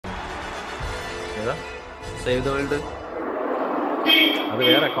ഏതാ save the world? അത്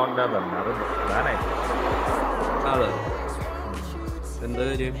വേറെ അക്കൗണ്ടിനകത്ത് തന്നെ, അത് ബാനായിട്ട്. അതെ, എന്താ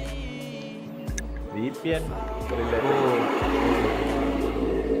കാര്യം? VPN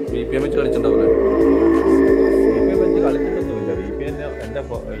VPN വെച്ച് കളിച്ചിട്ടുണ്ടാവില്ലേ? VPN വെച്ച് കളിച്ചിട്ടൊന്നുമില്ല. VPN എൻ്റെ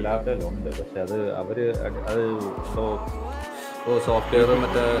ലാപ്ടോപ്പിലുണ്ട്, പക്ഷെ അത് അവര് അത് സോഫ്റ്റ്വെയർ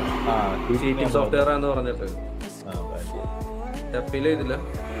മറ്റേ ചീറ്റിംഗ് സോഫ്റ്റ്വെയർ ആണെന്ന് പറഞ്ഞിട്ട് അപ്പീൽ ചെയ്തില്ല.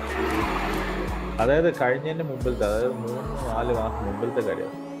 അതായത് കഴിഞ്ഞതിന് മുമ്പിലത്തെ, അതായത് 3-4 മാസം മുമ്പിലത്തെ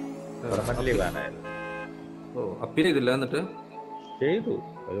കാര്യം പെർമനന്റ്ലി ബാനായിരുന്നു. അപ്പീൽ ചെയ്തില്ല എന്നിട്ട്? ചെയ്തു,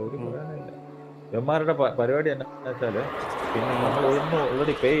 ഒരു പറയാനില്ല. ഇവന്മാരുടെ പരിപാടി എന്താണെന്ന് വെച്ചാല്, പിന്നെ നമ്മൾ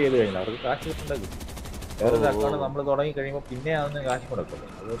ഓൾറെഡി പേ ചെയ്ത് കഴിഞ്ഞാൽ അവർക്ക് കാശ് കിട്ടേണ്ടത്. വേറൊരു അക്കൗണ്ട് നമ്മൾ തുടങ്ങി കഴിയുമ്പോൾ പിന്നെ അതൊന്ന് കാശ് മുടക്കുള്ളൂ.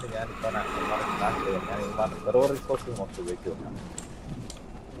 അതുകൊണ്ട് ഞാൻ ഇപ്പോൾ കാശ് ഞാൻ സെർവർ റിസോഴ്സ് മൊത്തം ഉപയോഗിക്കുന്നു.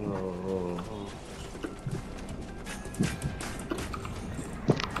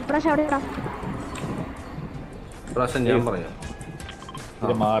 ഞാൻ പറയാം,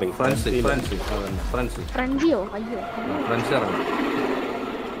 ഇത് മാറി ഫ്രണ്ട്സ് ഇറങ്ങി.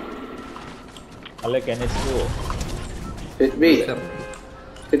 അല്ലെ കെനറ്റോ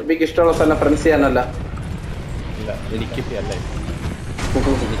ഫിറ്റ്ബിക്ക് ഇഷ്ടമുള്ള സ്ഥലം ഫ്രണ്ട്സ് ചെയ്യാനല്ല. ഇല്ല, എനിക്ക് അല്ലേ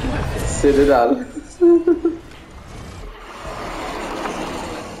ശരിയാൽ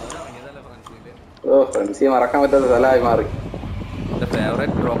ഫ്രണ്ട്സി മറക്കാൻ പറ്റാത്ത സ്ഥലമായി മാറി. എൻ്റെ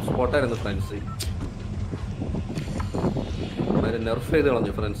ഫേവറേറ്റ് ഡ്രോപ്പ് സ്പോട്ടായിരുന്നു ഫ്രണ്ട്സി. നെർഫ് ചെയ്ത്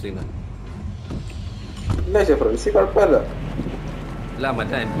കളഞ്ഞു ഫ്രണ്ട്സിനെ. ഇല്ല ഫ്രണ്ട്സി കുഴപ്പമില്ല. ഇല്ല,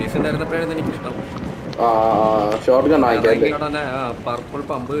 മറ്റേ NPC ഉണ്ടായിരുന്നപ്പോഴായിരുന്നു എനിക്കിഷ്ടം. ഇറങ്ങിയ ഉടനെ പർപ്പിൾ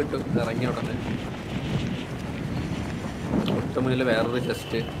പമ്പ് കിട്ടും. ഇറങ്ങിയ ഉടനെ തൊട്ട് മുന്നിൽ വേറൊരു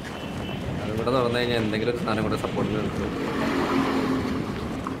ചെസ്റ്റ്, അതും കൂടെ തുറന്നു കഴിഞ്ഞാൽ എന്തെങ്കിലും ഒരു സാധനം കൂടെ സപ്പോർട്ടിന് കിട്ടും.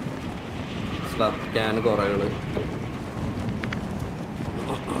 Slub can കുറേകള്.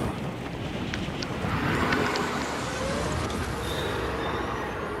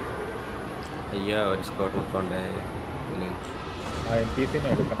 അയ്യോ, ഒരു സ്കോട്ട് നോക്കണ്ടേ. NPC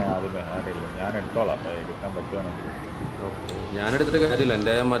എടുക്കണേ ആദ്യമേ. ആരില്ല, ഞാൻ എടുത്തോളാം എടുക്കാൻ പറ്റുവാണെങ്കിൽ. ഓക്കെ, ഞാനെടുത്തിട്ട് കാര്യമില്ല.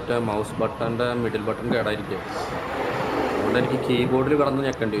 എൻ്റെ മറ്റേ മൗസ് ബട്ടൻ്റെ മിഡിൽ ബട്ടൺ കേടായിരിക്കും. അതുകൊണ്ട് എനിക്ക് കീബോർഡിൽ കടന്ന്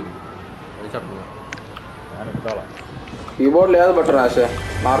ഞെക്കേണ്ടി വരും. അത് ചട്ടണം. ഞാൻ എടുത്തോളാം. കീബോർഡിൽ ഏത് ബട്ടൺ ആശേ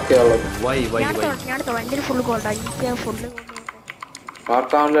മാർക്ക് ചെയ്യാനുള്ളത്?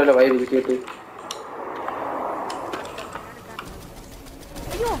 മാർക്കാണല്ലോ വൈ വിളിച്ചിട്ട്.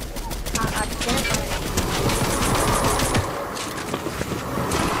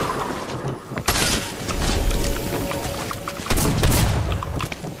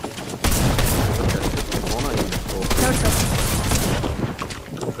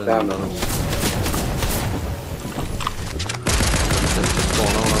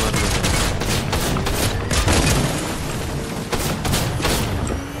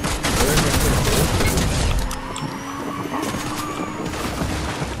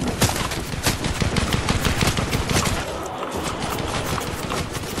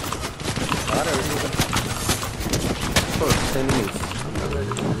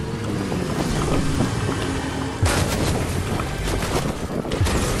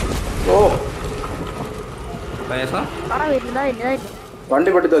 വണ്ടി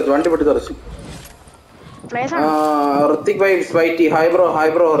പൊട്ടി തെറിച്ചു. Hrithik vibes വൈറ്റി hi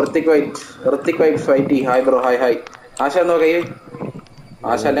bro Hrithik vibes വൈറ്റി hi bro hi. ആശ എന്ന് കൈ,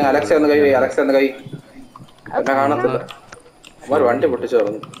 ആശ അല്ലെങ്കിൽ അലക്സ എന്ന് കൈ എന്നെ കാണത്തില്ല. അവന്മാർ വണ്ടി പൊട്ടിച്ചു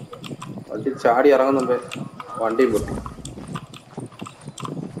ഇറങ്ങും. വണ്ടി ചാടി ഇറങ്ങുന്നുമ്പേ വണ്ടിയും പൊട്ടി.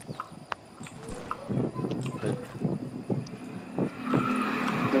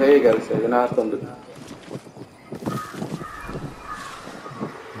 ഇതിനകത്തുണ്ട്.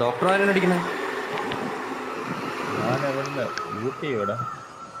 ഡോക്ടർ ആരാണ് അടിക്കണേ? ഞാനവിടെ ഡ്യൂട്ടി ഇവിടെ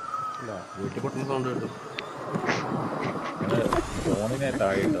വീട്ടിൽ പൊട്ടുന്ന സൗണ്ട് കേട്ടു. ഫോണിനെ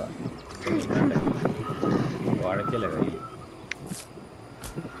താഴെയിട്ടാ വഴക്കല്ലേ കൈ.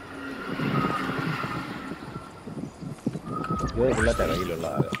 ബുള്ളറ്റാ കയ്യിലുള്ള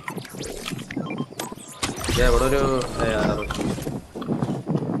ആള്. ഇവിടെ ഒരു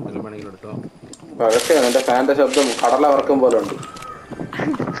പണികൾ എടുത്തോ. വഴക്കാണ് എന്റെ ഫാന്റെ ശബ്ദം കടല വറക്കും പോലെ ഉണ്ട്.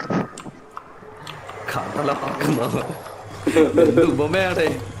 കടല വറക്കുന്നോ? ഉപമയാടേ.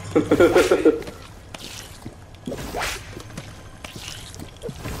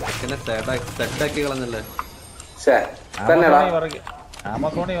 സെറ്റാക്കി കളഞ്ഞല്ലേ.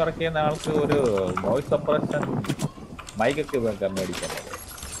 ആമസോണിൽ വർക്ക് ചെയ്യുന്ന ആൾക്ക് ഒരു വോയിസ് സപ്രഷൻ മൈക്കൊക്കെ മേടിക്കാൻ.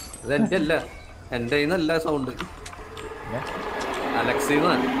 അതെന്റെ അല്ല, എന്റെ നല്ല സൗണ്ട്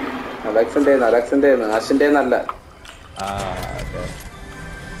അലക്സിന്റെ ആശിന്റെ നല്ല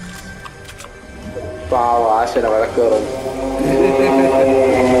പാവ ആശന വഴക്ക് പറഞ്ഞു.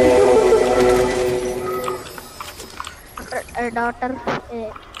 ഡോട്ടർ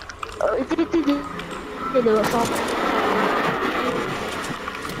ഇത്തിരി തരുമോ ഫോം?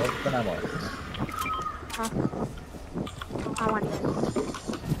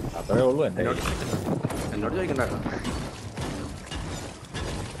 അത്രേ ഉള്ളൂ എൻ്റെ. എന്നോട് ചോദിക്കണ്ട,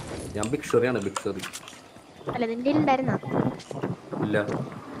 ഞാൻ ബിക്ഷറിയാണ്. ബിക്ഷറി അല്ല നിന്റെ ഉണ്ടായിരുന്നോ? ഇല്ല,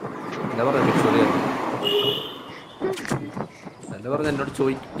 എന്താ പറയാ, ബിക്ഷറിയാണ്. എന്താ പറഞ്ഞ എന്നോട്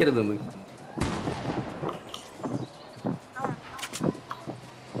ചോദിക്കരുതെന്ന്.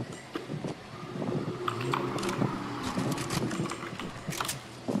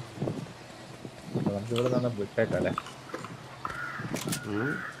 നമുക്ക് ഇവിടെ നിന്ന് വിട്ടേക്കാം അല്ലേ?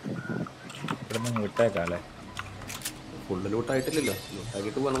 ഇവിടെ നിന്ന് വിട്ടേക്കാം അല്ലേ? ഫുള്ള് ലൂട്ടായിട്ടില്ലല്ലോ,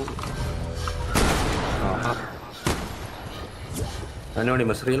 ലൂട്ടാക്കിയിട്ട് പോകണം.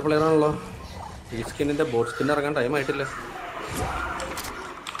 അനോണിമസ് റിയൽ പ്ലെയർ ആണല്ലോ. ഈ സ്കിന്നിന്റെ ബോട്ട് സ്കിൻ ഇറങ്ങാൻ ടൈം ആയിട്ടില്ല.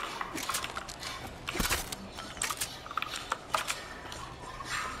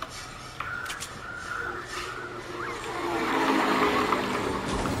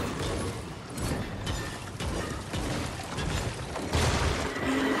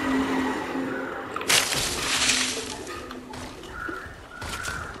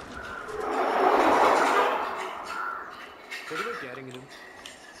 ആരെങ്കിലും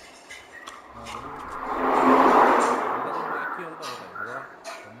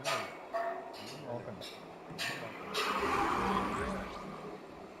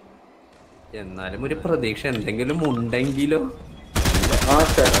എന്നാലും ഒരു പ്രതീക്ഷ എന്തെങ്കിലും ഉണ്ടെങ്കിലോ.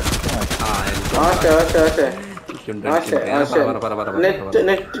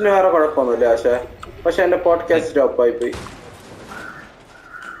 നെറ്റിന് വേറെ കുഴപ്പമൊന്നുമില്ല പക്ഷെ എന്റെ പോഡ്കാസ്റ്റ് സ്റ്റോപ്പ് ആയി പോയി.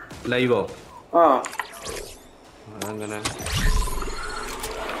 ലൈവോ? ആ അങ്ങനെ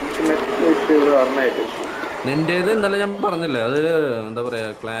നിന്റേത് ഇന്നലെ ഞാൻ പറഞ്ഞില്ലേ, അത് എന്താ പറയാ,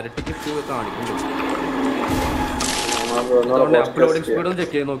 ക്ലാരിറ്റിക്ക് ഇഷ്യൂ കാണിക്കുന്നുണ്ട്. അപ്ലോഡിംഗ് സ്പീഡ് ഒന്ന്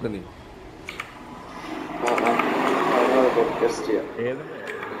ചെക്ക് ചെയ്ത് നോക്ക് നീ.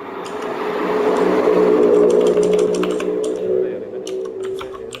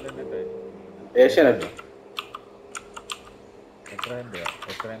 ഏഷ്യാനെറ്റ്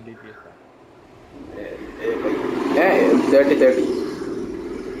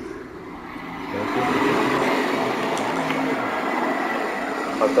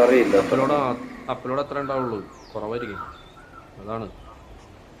അതറിയില്ല. അപ്ലോഡ് എത്ര ഉണ്ടാവുള്ളൂ? കുറവായിരിക്കും, അതാണ്.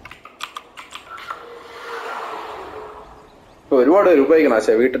 ഒരുപാട് പേര് ഉപയോഗിക്കണം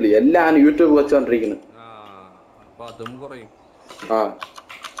പക്ഷേ വീട്ടില് എല്ലാം യൂട്യൂബ് വെച്ചോണ്ടിരിക്കുന്നു. അപ്പൊ അതും കുറയും.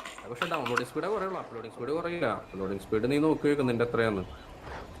 പക്ഷെ downloading സ്പീഡേ കുറയുള്ളൂ, uploading speed കുറയില്ല. Uploading speed നീ നോക്കി വെക്കും നിന്റെ എത്രയാന്ന്.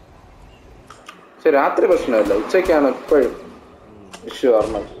 പക്ഷെ രാത്രി പ്രശ്നമല്ല, ഉച്ചക്കാണ് ഇപ്പോഴും ഇഷ്യൂ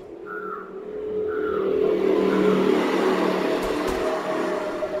പറഞ്ഞത്.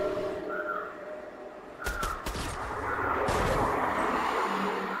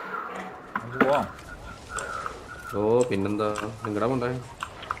 ഓ പിന്നെന്താ, നിങ്ങടെ കൊണ്ടേ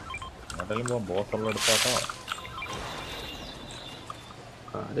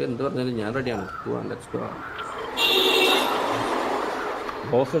ആര് എന്ത് പറഞ്ഞാലും ഞാൻ റെഡിയാണ്.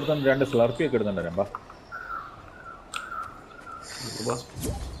 ബോസ് എടുത്താൽ 2 സ്ലർപ്പി ഒക്കെ ഇടുന്നുണ്ട്.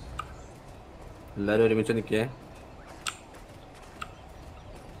 എല്ലാരും ഒരുമിച്ച് നിക്കേ.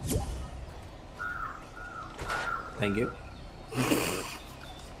 Thank you.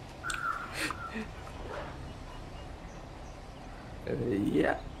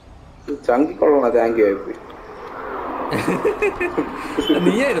 ചങ്കിക്കൊള്ളണ താങ്ക് യു ആയിപ്പോയി.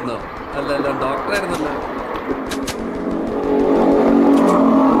 നീയായിരുന്നോ? അല്ല ഡോക്ടർ ആയിരുന്നല്ലോ.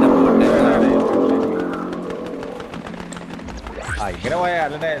 ഇങ്ങനെ പോയ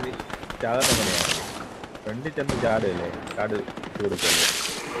അല്ലനെ ചാടുന്ന പണിയാണ്. ഫ്രണ്ടിൽ ചെന്ന് ചാടുകയല്ലേ, ചാട് കൊടുക്കല്ലേ.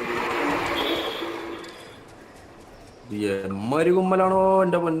 എമ്മൊരു കുമ്മലാണോ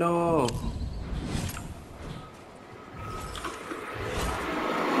എന്റെ പൊന്നോ.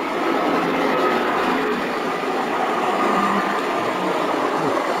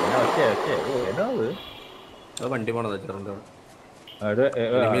 വണ്ടി പോണതാ ചെറുണ്ട്.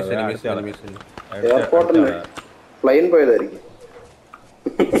 എയർപോർട്ടിൽ പ്ലെയിൻ പോയതായിരിക്കും.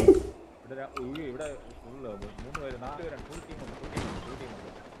 ഇവിടെ 3 പേര് 4 പേരാണ്. ഫുൾ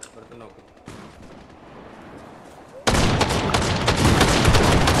ടീം നോക്ക്.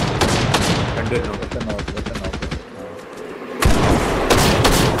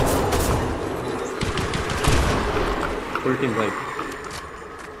 ഫുൾ ടീം പോയി.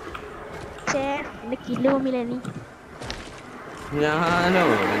 ഞാനോ,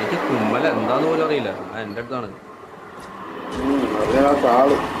 എനിക്ക് കുമ്മല എന്താന്ന് പോലും അറിയില്ല. എന്റെ അടുത്താണ്.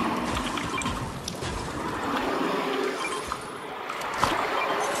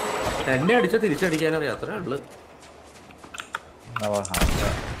 എന്നെ അടിച്ച തിരിച്ചടിക്കാനറിയാം, അത്രേ ഉള്ളു.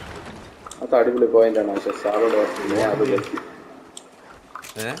 അത് അടിപൊളി പോയിന്റ് ആണ്. പക്ഷെ സ്റ്റാളോട്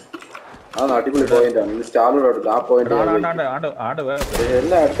അത് അടിപൊളി പോയിന്റ് ആണ്. സ്റ്റാളോട് എടുത്ത് ആ പോയിന്റ്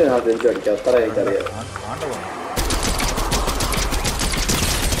എല്ലാം അടുത്ത് ഞാൻ തിരിച്ചു അടിക്കാം. അത്ര എനിക്കറിയാം.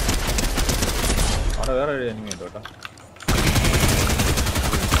 അവിടെ വേറെ ഒരു എനിമി ഉണ്ട് കേട്ടോ.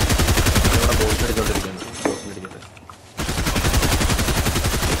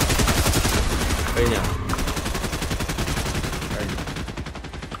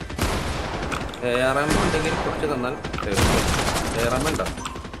 ഉണ്ടെങ്കിൽ കുറച്ച് തന്നാൽ ഉണ്ടോ?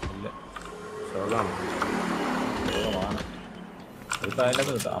 ഇല്ല, ശോകമാണ്.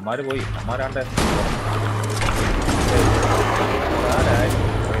 അതിനകത്ത് കിട്ടും. അമ്മാര് പോയി. അമ്മാരാണ്ട്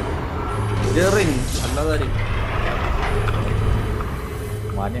ജെറിൻ അല്ലാതെ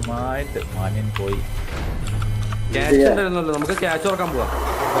മാന്യമായിട്ട് മാന്യൻ പോയി. ക്യാച്ച് ഉണ്ടായിരുന്നല്ലോ. നമുക്ക് ക്യാച്ച് തുറക്കാൻ പോവാം.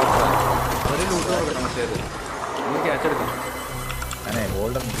 ഒരു ലൂട്ട് തുറക്കണം. മറ്റേത് നമുക്ക് ക്യാച്ച് എടുക്കാം. ഞാനേ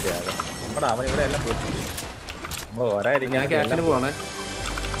ഗോൾഡൻ ആകാം. നമ്മുടെ അവൻ ഇവിടെ എല്ലാം പോയി. നമ്മൾ വരാതിരിക്കും. ഞാൻ ക്യാച്ചിന് പോവാണേ.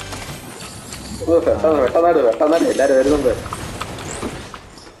 വെട്ടനാട് എല്ലാരും വരുന്നുണ്ട്.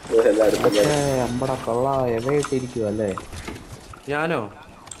 നമ്മടെ കൊള്ള എവയിട്ടിരിക്കും അല്ലേ? ഞാനോ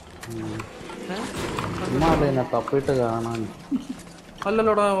ഉമ്മാ തപ്പിട്ട് കാണാൻ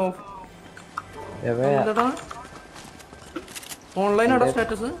അല്ലല്ലോടാ. ഓൺലൈനാടാ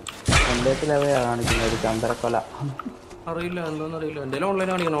സ്റ്റാറ്റസ്. എന്റെ എവയാ കാണിക്കുന്ന ഒരു ചന്ദ്രക്കൊല. അറിയില്ല, എന്താണെന്ന് അറിയില്ല. എൻ്റെ ഓൺലൈൻ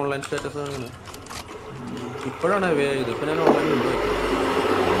കാണിക്കണം. ഓൺലൈൻ സ്റ്റാറ്റസ് കാണിക്കണം. ഇപ്പോഴാണ് അവ ഇത്. ഇപ്പം ഞാൻ ഓൺലൈൻ ഉണ്ട്.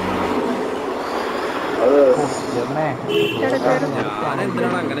 ഞാൻ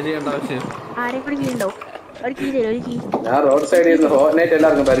എന്തിനാണ് അങ്ങനെ ചെയ്യേണ്ട ആവശ്യം? ഞാൻ റോഡ് സൈഡിൽ നിന്ന് ഫോർട്ട്നൈറ്റ്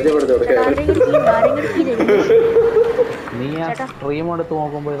എല്ലാവർക്കും പരിചയപ്പെടുത്തി കൊടുക്കാം. നീ ആ സ്ട്രീം എടുത്ത്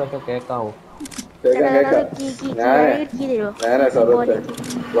നോക്കുമ്പോ ഇതൊക്കെ കേക്കാവോ? ഞാനേ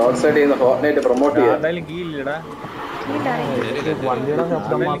റോഡ് സൈഡിൽ നിന്ന് ഫോർട്ട്നൈറ്റ് പ്രൊമോട്ട് ചെയ്യാം. വണ്ടിയുടെ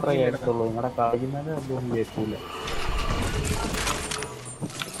ശബ്ദം മാത്രമേ കേൾക്കുള്ളൂ. നിങ്ങളുടെ കളിക്കുന്നത് അതൊന്നും കേൾക്കൂല.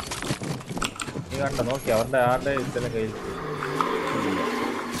 നീ കണ്ട നോക്കി അവരുടെ ആരുടെ ഇതെല്ലാം കയ്യിൽ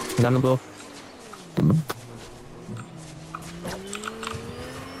എന്താണിപ്പോ?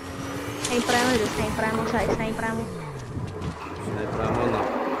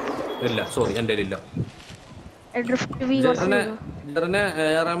 ഇല്ല, സോറി, എൻ്റെ ഇല്ല.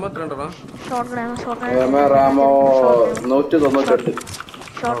 റാമോ 198.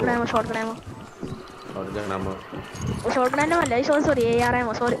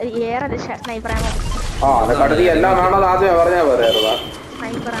 കടതി എല്ലാം കാണാതെ ആദ്യമേ പറഞ്ഞാ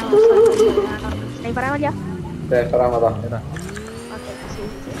പറയാ.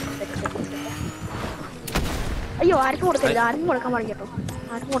 അയ്യോ, ആർക്കും കൊടുക്കരുത്. ആർക്കും കൊടുക്കാൻ പാടില്ല കേട്ടോ.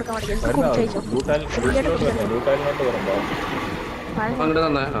 ആർക്കും കൊടുക്കാൻ പാടില്ല.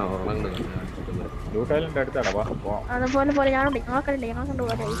 അതുപോലെ പോലെ ഞാനുണ്ട്. ഞങ്ങൾക്കല്ലേ, ഞങ്ങൾ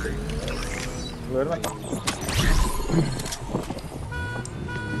കൊണ്ടുപോകാൻ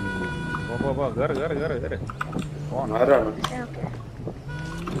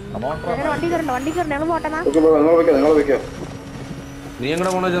വണ്ടി കയറണ്ട. വണ്ടി കയറണ്ട. ഞങ്ങൾ പോട്ടെന്നാ. നീ എങ്ങനെ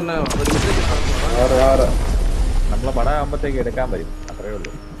പോണ ചെന്ന നമ്മളെ പടം ആകുമ്പോഴത്തേക്ക് എടുക്കാൻ വരും. അത്രേ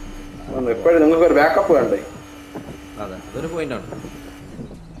ഉള്ളൂ. എപ്പോഴും നിങ്ങൾക്ക് ഒരു ബാക്കപ്പ് വേണ്ടേ? അതെ, അതൊരു പോയിന്റ് ആണ്.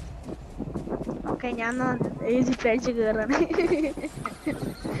 ഓക്കെ, ഞാൻ അടിച്ച് കേറാണ്.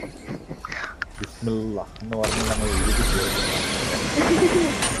 എന്ന് പറഞ്ഞ് നമ്മൾ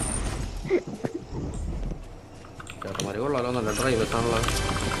ചേട്ടന്മാര് കൊള്ളാലോ. നല്ല ഡ്രൈവേഴ്സ് ആണല്ലോ.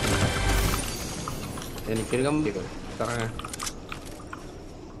 എനിക്കൊരു കമ്പനി കറങ്ങാൻ.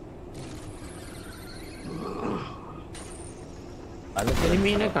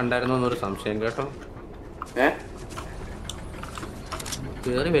 എനിമീനെ കണ്ടായിരുന്നു എന്നൊരു സംശയം കേട്ടോ.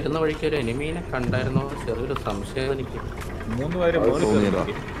 കേറി വരുന്ന വഴിക്ക് ഒരു എനിമീനെ കണ്ടായിരുന്നോ? ചെറിയൊരു സംശയം എനിക്ക്. 3 പേര്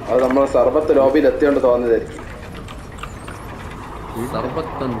അത് നമ്മൾ സർബത്ത് ലോബിയിൽ എത്തിയോണ്ട് തോന്നിയത്.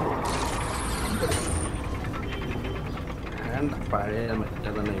 സർബത്തൊന്നും വേണ്ട, പഴയ മറ്റേ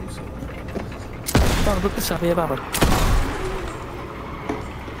തന്നെ യൂസ് ചെയ്യും.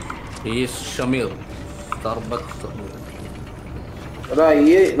 ഈ ഷമീർ സർബത്ത്. അതാ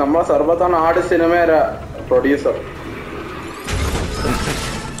ഈ നമ്മളെ സർബത്താണ് ആട് സിനിമയുടെ പ്രൊഡ്യൂസർ.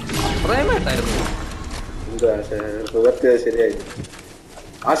 ശരിയായി.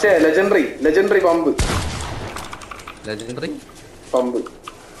 ആശേ ലെജൻഡറി പമ്പ്. ലെജൻഡറി പമ്പ്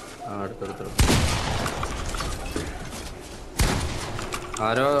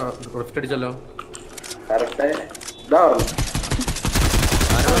ആരോ റിഫ്റ്റ് അടിച്ചല്ലോ. കറക്റ്റ് ഇതാ പറഞ്ഞു.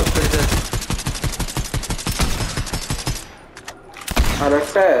 ആരോ റിഫ്റ്റ് അടിച്ചത്.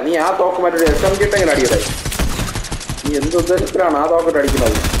 പക്ഷേ നീ ആ തോക്ക് മറ്റൊരു SMG ഇട്ടെങ്കിലും അടിയതായി. നീ എന്ത് ഉദ്ദേശത്തിലാണ് ആ തോക്കിട്ട്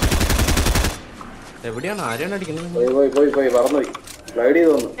അടിക്കുന്നത്? എവിടെയാണ് ആരെയാണ് അടിക്കുന്നത്? പോയി പറന്നുപോയി. സ്ലൈഡ്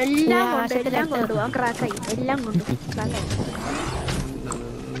ചെയ്ത് വന്നു. എല്ലാം കൊണ്ടുപോവാ ക്രാക്കായി എല്ലാം കൊണ്ടു ക്രാക്കായി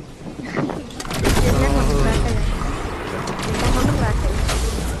എല്ലാം കൊണ്ട് ക്രാക്കായി എല്ലാം കൊണ്ട് ക്രാക്കായി.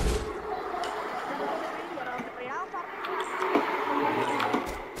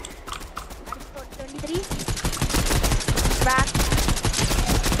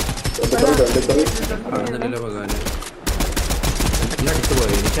 കാണുന്നില്ലല്ലോ ഭഗവാന്. അടിച്ചു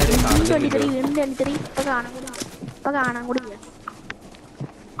പോയി. എനിക്കാരെയും കാണുന്നില്ല. ഇപ്പൊ കാണാൻ കൂടി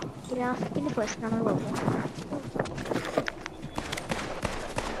ഗ്രാഫിക്കിന്റെ പ്രശ്നമാണ് തോന്നുന്നു.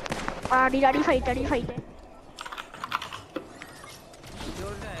 അടി ഫൈറ്റ്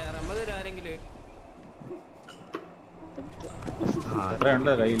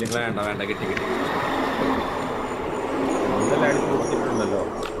വേണ്ട കിട്ടി കൊടുത്തിട്ടുണ്ടല്ലോ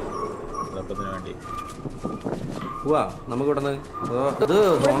വേണ്ടി. പോവാ നമുക്ക് ഇവിടെ നിന്ന്. ഇത്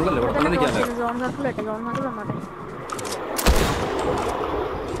സോണിലല്ലേ ഇവിടെ തന്നെ നിൽക്കാല്ലേ?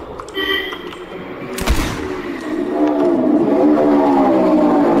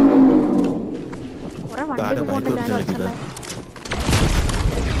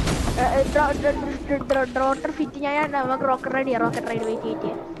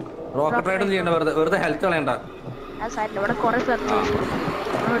 റോക്കറ്റ് റൈഡ് ചെയ്യണ്ട, വെറുതെ ഹെൽത്ത് കളയണ്ട.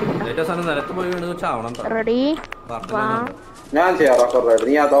 ഏറ്റവും സാധനം നിലത്ത് പോയി വീണ് ചാവണം. ഞാൻ ചെയ്യാം റോക്കറ്റ് റൈഡ്.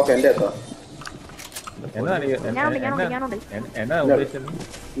 നീ ആ തോക്ക് എന്റെ എത്താ.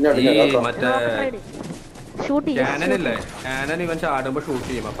 മറ്റേ ക്യാനനില്ലേ, ക്യാനൻ ഇവൻ ചാടുമ്പോ ഷൂട്ട്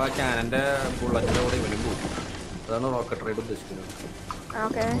ചെയ്യും. അപ്പൊ ആ ക്യാനന്റെ ബുള്ളറ്റിന്റെ കൂടെ ഇവനും പോകും. അതാണ് റോക്കറ്റ് റൈഡ് ഉദ്ദേശിക്കുന്നത്.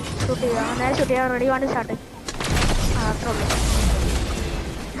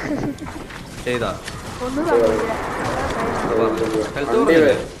 ചെയ്താ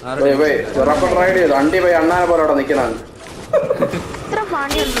റോക്കറ്റ് റൈഡ് ചെയ്തു. അണ്ടി പോയി അണ്ണാനെ പോലെ അവിടെ നിൽക്കണം.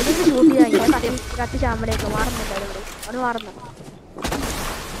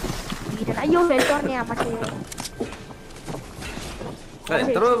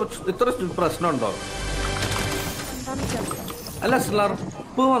 ഇത്ര പ്രശ്നമുണ്ടോ? അല്ല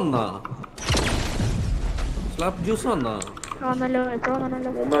സ്ലർപ്പ് വന്നാ, സ്ലർപ്പ് ജ്യൂസ് വന്നാ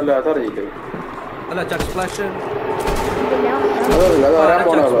അല്ല ചക്ക് സ്പ്ലാഷ്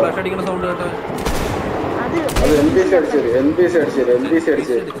അടിക്കുന്ന സൗണ്ട് കേട്ടോ.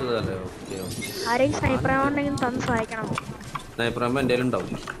 സ്നൈപ്പറാകുമ്പോ എന്റെ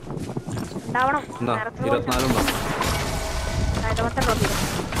ഉണ്ടാവും. 24 ഉണ്ടാവും.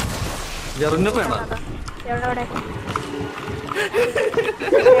 ജെറിന് വേണം.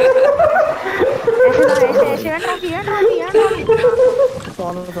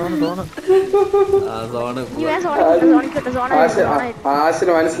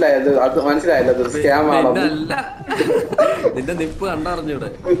 ആശിന് മനസ്സിലായത് അത് മനസ്സിലായല്ലോ സ്കാം ആണ്. നിന്റെ നിപ്പ് കണ്ടറിഞ്ഞൂടെ?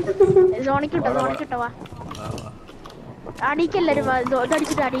 അടിക്കല്ലാരും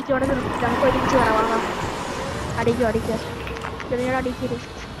അടിച്ചിട്ട് അടിക്കോടെ നമുക്ക് ഒരുമിച്ച് വരാം.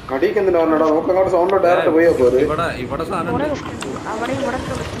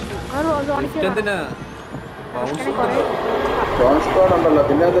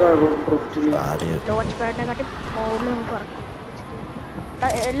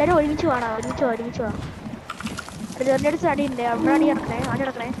 എല്ലാരും ഒരുമിച്ച് വേണം. ഒരുമിച്ച് വേണം. അടി ഉണ്ട്. അവിടെ അടി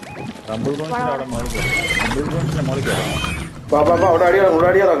ഇറക്കണേ.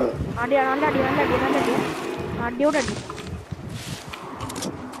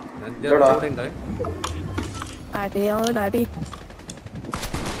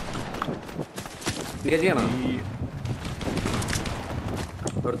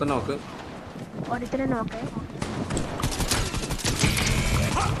 നോക്ക് ഒരുത്തനെ നോക്കേ.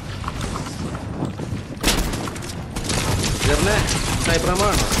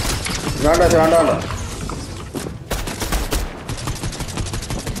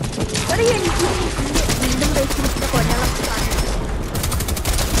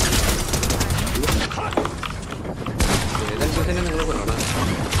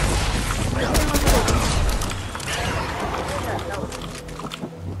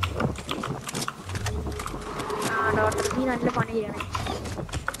 നല്ല പണി ചെയ്യണം.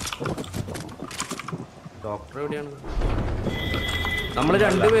 ഡോക്ടർ എവിടെയാണ്? നമ്മള്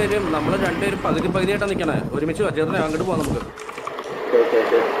രണ്ടുപേരും പകുതിയായിട്ടാ നിക്കണേ. ഒരുമിച്ച് ചേർന്ന് അങ്ങോട്ട് പോവാം നമുക്ക്.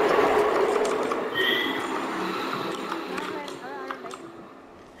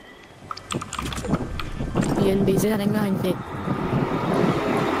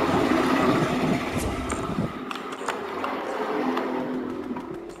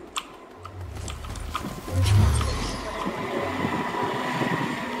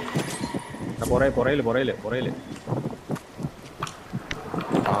 പുറയില്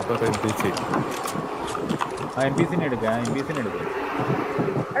NPC-നെ എടുക്കാം NPC-നെ എടുക്കാം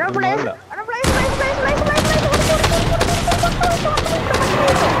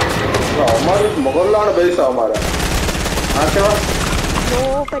മുകളിലാണ് ബേസ് അവന്മാരാ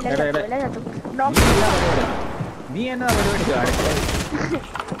നീ എന്നാ പരിപാടി കാണിച്ചത്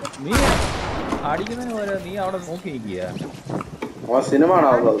നീ അടിക്കുന്നതിന് പോലെ നീ അവിടെ നോക്കി നിൽക്കുക സിനിമ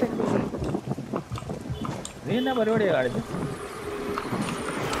ആണുള്ളത് നീ എന്നാ പരിപാടിയാ കാണിച്ചത്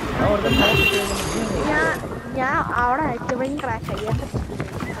ഞാൻ അവിടെ ക്രാഷ് ആയി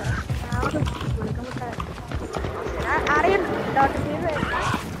അറിയാം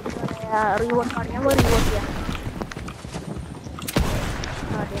റീവോട്ട് ആണ് ഞാൻ റീവോട്ട് ചെയ്യാം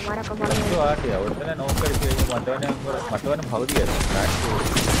ഒരുത്തനെ നോക്കടിച്ച് കഴിഞ്ഞ് മറ്റവനും ഭൗതിയായിരുന്നു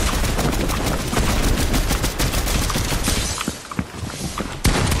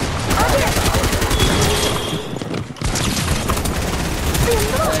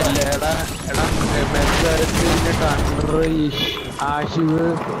ആഷിവ്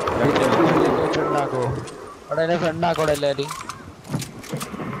അവിടെ ഫ്രണ്ട് ആക്കോടെ എല്ലാരും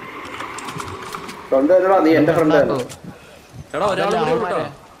നീ എന്റെ ഫ്രണ്ട്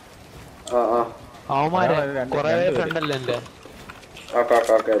അവന്മാരെ കൊറേ ഫ്രണ്ട് അല്ലേ എന്റെ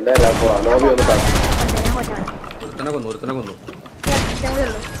ലോബി ഒന്ന്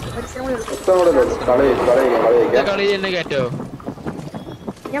കളി തന്നെ കേട്ടോ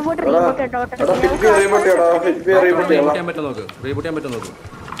ഞാൻ പോയിട്ട് റീവോട്ട് കേട്ടോ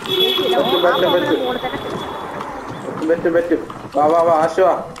പറ്റും വാ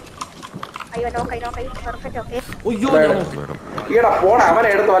ആശുവാ ഈടാ പോടാ അവനെ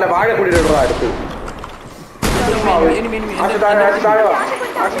എടുത്തു അല്ലെ വാഴ കൂടിയിട്ടാ അടുത്ത്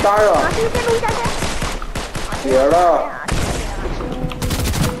എടാ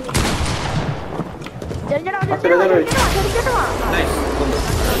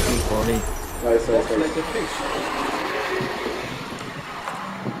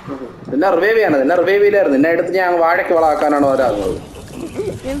നിന്നെ റിവൈവ് ചെയ്യണം നിന്നെ റിവൈവ് ചെയ്യില്ലായിരുന്നു നിന്നെ എടുത്ത് ഞാൻ വാഴയ്ക്ക് വളാക്കാനാണ് ഒരാകുന്നത്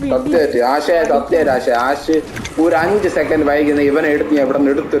സത്യമായിട്ട് സത്യമായിട്ട് ആശ് ഒരു 5 സെക്കൻഡ് വൈകുന്ന ഇവനെ എടുത്ത് ഞാൻ ഇവിടെ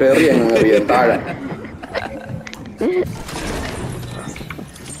നിന്ന് എടുത്തൊരു എറിയാൻ താഴെ